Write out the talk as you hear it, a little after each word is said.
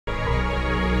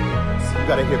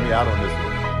gotta hear me out on this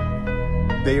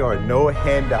one. There are no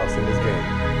handouts in this game.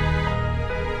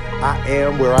 I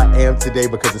am where I am today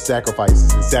because of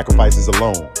sacrifices and sacrifices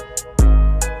alone.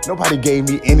 Nobody gave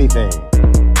me anything.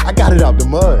 I got it out the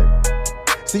mud.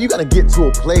 So you gotta get to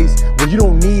a place where you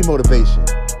don't need motivation.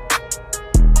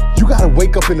 You gotta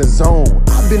wake up in a zone.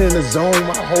 I've been in a zone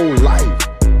my whole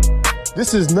life.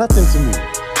 This is nothing to me.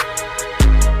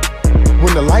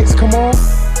 When the lights come on,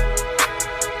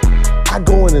 I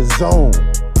go in a zone.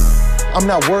 I'm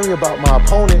not worried about my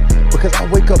opponent because I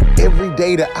wake up every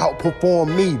day to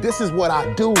outperform me. This is what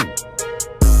I do.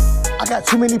 I got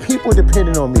too many people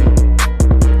depending on me.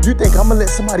 You think I'm gonna let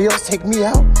somebody else take me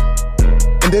out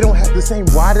and they don't have the same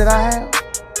why that I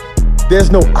have?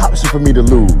 There's no option for me to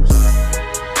lose.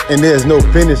 And there's no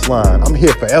finish line. I'm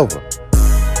here forever.